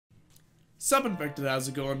Sup Infected, how's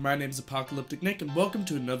it going? My name's Apocalypticnick and welcome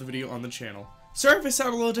to another video on the channel. Sorry if I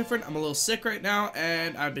sound a little different, I'm a little sick right now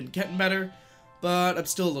and I've been getting better, but I'm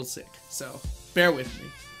still a little sick, so bear with me.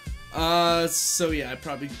 So yeah, I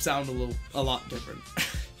probably sound a lot different.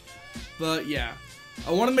 But yeah,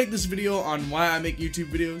 I want to make this video on why I make YouTube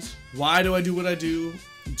videos, why do I do what I do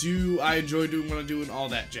I enjoy doing what I do, and all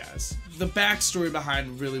that jazz. The backstory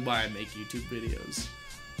behind really why I make YouTube videos.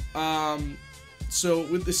 So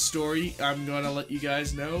with this story, I'm gonna let you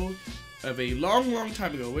guys know of a long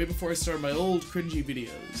time ago, way before I started my old cringy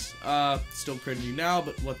videos. Still cringy now,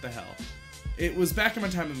 but what the hell. It was back in my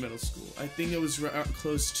time in middle school. I think it was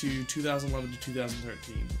close to 2011 to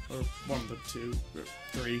 2013, or one of the two, or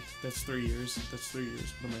three. That's 3 years. That's 3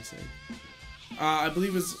 years. What am I saying? I believe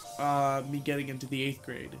it was me getting into the 8th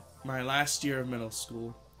grade, my last year of middle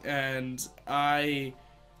school, and I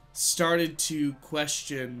started to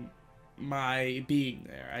question my being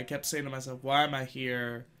there. I kept saying to myself, why am I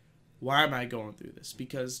here? Why am I going through this?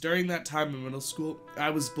 Because during that time in middle school,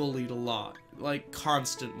 I was bullied a lot, like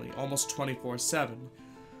constantly, almost 24/7.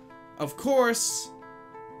 Of course,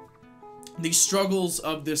 the struggles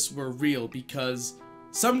of this were real because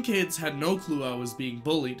some kids had no clue I was being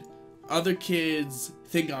bullied. Other kids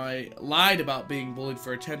think I lied about being bullied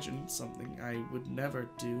for attention, something I would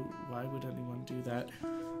never do. Why would anyone do that?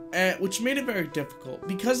 Which made it very difficult.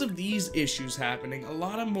 Because of these issues happening, a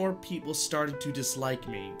lot of more people started to dislike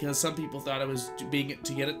me, because some people thought I was doing it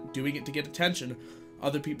to get attention.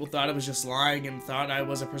 Other people thought I was just lying and thought I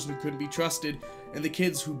was a person who couldn't be trusted, and the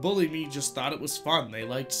kids who bullied me just thought it was fun. They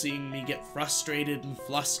liked seeing me get frustrated and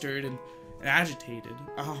flustered and agitated.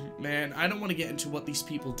 Oh man, I don't want to get into what these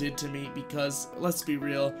people did to me, because let's be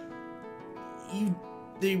real,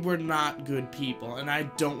 they were not good people, and I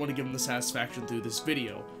don't want to give them the satisfaction through this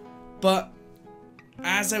video. But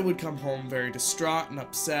as I would come home very distraught and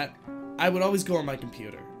upset, I would always go on my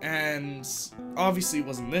computer. And obviously it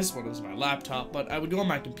wasn't this one, it was my laptop, but I would go on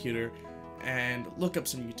my computer and look up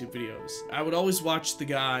some YouTube videos. I would always watch the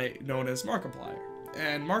guy known as Markiplier.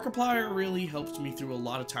 And Markiplier really helped me through a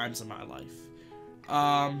lot of times in my life.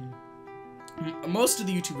 Most of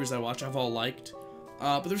the YouTubers I watch I've all liked,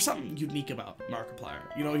 but there's something unique about Markiplier.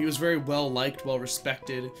 You know, he was very well liked, well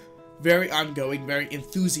respected, very ongoing, very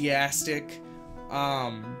enthusiastic,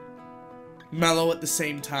 mellow at the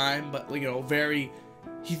same time, but, you know,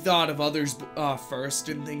 he thought of others first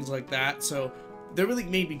and things like that, so that really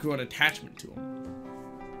made me grow an attachment to him.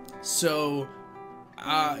 So,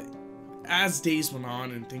 as days went on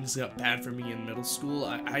and things got bad for me in middle school,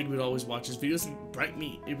 I would always watch his videos and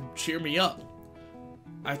it would cheer me up.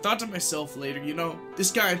 I thought to myself later, you know, this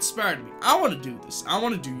guy inspired me. I want to do this. I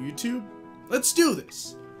want to do YouTube. Let's do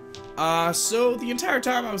this. So the entire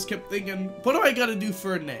time I kept thinking, what do I gotta do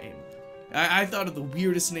for a name? I thought of the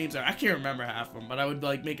weirdest names. I can't remember half of them, but I would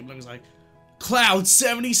like make them things like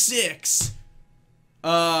Cloud76,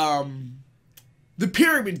 the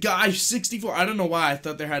Pyramid Guy 64. I don't know why I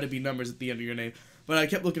thought there had to be numbers at the end of your name, but I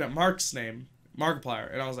kept looking at Mark's name,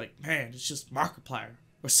 Markiplier, and I was like, man, it's just Markiplier,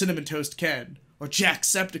 or Cinnamon Toast Ken, or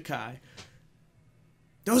Jacksepticeye.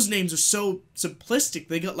 Those names are so simplistic.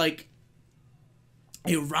 They got like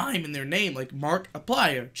a rhyme in their name, like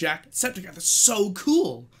Markiplier, Jacksepticeye. That's so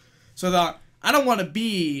cool. So I thought, I don't want to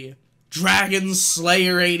be Dragon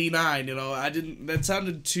Slayer 89, you know, that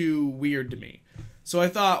sounded too weird to me. So I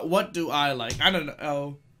thought, what do I like? I don't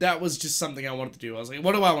know. That was just something I wanted to do. I was like,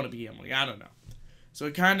 what do I want to be? I'm like, I don't know. So I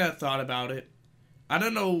kind of thought about it. I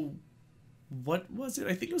don't know, what was it?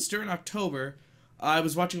 I think it was during October. I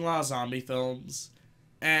was watching a lot of zombie films,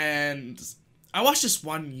 and I watched this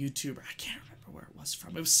one YouTuber. I can't remember where it was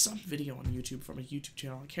from. It was some video on YouTube from a YouTube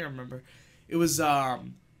channel. I can't remember. It was,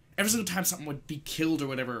 every single time something would be killed or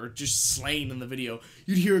whatever, or just slain in the video,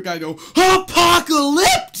 you'd hear a guy go,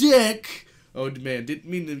 Apocalyptic! Oh man, didn't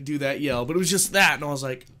mean to do that yell, but it was just that, and I was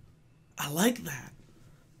like, I like that.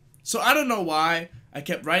 So I don't know why, I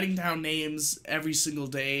kept writing down names every single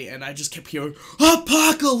day, and I just kept hearing,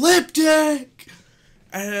 Apocalyptic!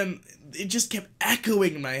 And it just kept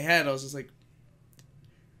echoing in my head. I was just like,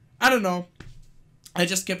 I don't know. I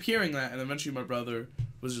just kept hearing that, and eventually my brother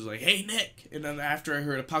was just like, hey, Nick. And then after I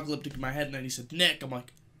heard Apocalyptic in my head, and then he said, Nick, I'm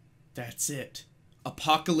like, that's it.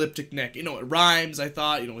 Apocalypticnick. You know, it rhymes, I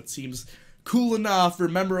thought. You know, it seems cool enough,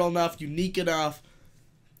 memorable enough, unique enough.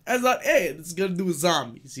 I thought, hey, it's gonna do with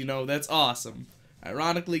zombies. You know, that's awesome.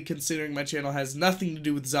 Ironically, considering my channel has nothing to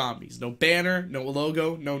do with zombies. No banner, no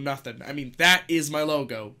logo, no nothing. I mean, that is my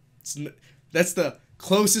logo. That's the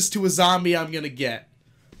closest to a zombie I'm gonna get.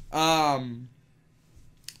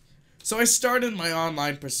 So I started my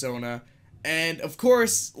online persona And of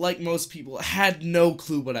course, like most people, I had no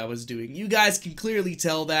clue what I was doing. You guys can clearly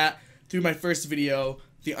tell that through my first video,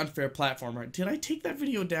 the unfair platformer. Did I take that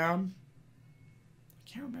video down? I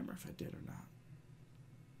can't remember if I did or not.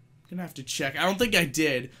 I'm gonna have to check. I don't think I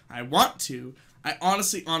did. I want to. I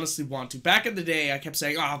honestly want to. Back in the day, I kept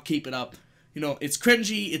saying, oh, I'll keep it up. You know, it's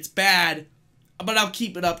cringy, it's bad, but I'll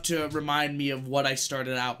keep it up to remind me of what I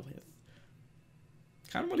started out with.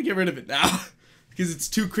 Kind of want to get rid of it now. Because it's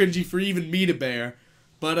too cringy for even me to bear.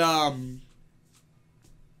 But,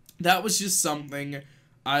 that was just something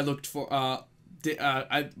I looked for, I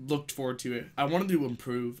looked forward to it. I wanted to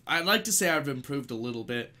improve. I'd like to say I've improved a little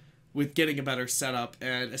bit with getting a better setup,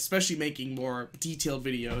 and especially making more detailed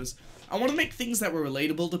videos. I want to make things that were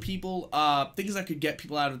relatable to people, things that could get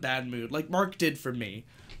people out of a bad mood, like Mark did for me.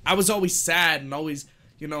 I was always sad and always,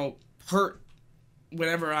 you know, hurt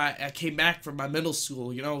whenever I came back from my middle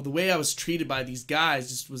school. You know, the way I was treated by these guys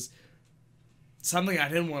just was something I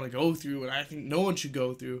didn't want to go through, and I think no one should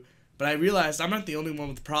go through. But I realized I'm not the only one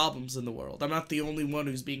with problems in the world. I'm not the only one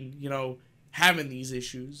who's being, you know, having these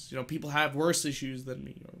issues. You know, people have worse issues than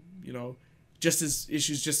me, or, you know, just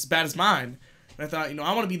as bad as mine. And I thought, you know,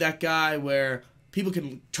 I want to be that guy where people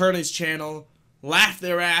can turn his channel, laugh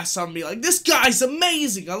their ass on me, like, this guy's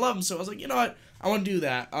amazing, I love him. So I was like, you know what, I want to do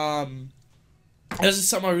that. This is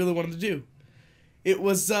something I really wanted to do. It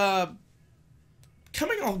was,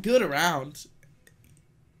 coming all good around.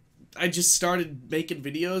 I just started making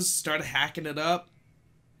videos, started hacking it up,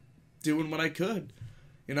 doing what I could.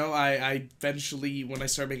 You know, I eventually, when I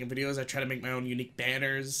started making videos, I tried to make my own unique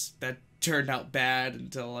banners. That turned out bad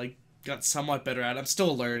until I got somewhat better at it. I'm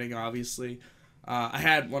still learning, obviously. I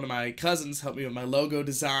had one of my cousins help me with my logo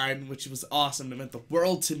design, which was awesome. It meant the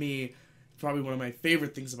world to me. Probably one of my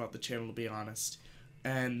favorite things about the channel, to be honest.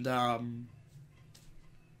 And,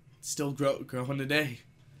 still growing today.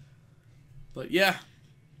 But yeah,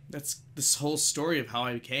 that's this whole story of how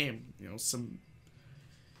I became. You know, to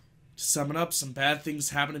sum it up, some bad things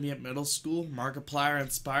happened to me at middle school. Markiplier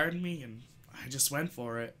inspired me, and I just went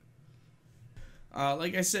for it.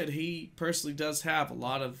 Like I said, he personally does have a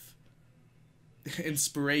lot of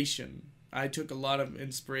inspiration. I took a lot of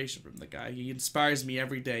inspiration from the guy. He inspires me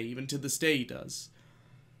every day, even to this day he does.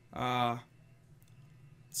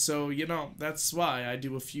 So, you know, that's why I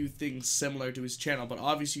do a few things similar to his channel. But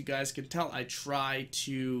obviously you guys can tell I try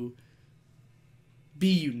to be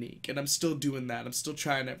unique, and I'm still doing that. I'm still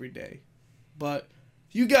trying every day. But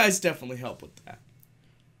you guys definitely help with that.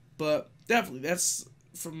 But definitely, that's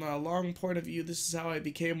from a long point of view, this is how I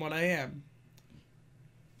became what I am.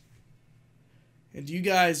 And you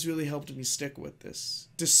guys really helped me stick with this,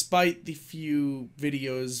 despite the few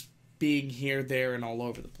videos being here, there, and all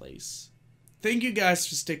over the place. Thank you guys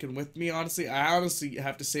for sticking with me, honestly. I honestly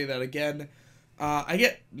have to say that again. I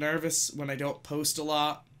get nervous when I don't post a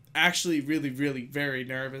lot. Actually, really, really very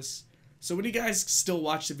nervous. So when you guys still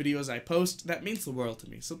watch the videos I post, that means the world to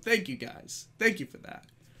me. So thank you guys. Thank you for that.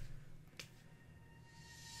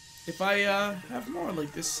 If I have more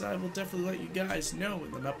like this, I will definitely let you guys know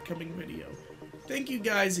in an upcoming video. Thank you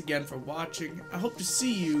guys again for watching. I hope to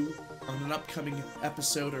see you on an upcoming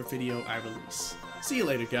episode or video I release. See you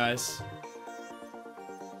later, guys.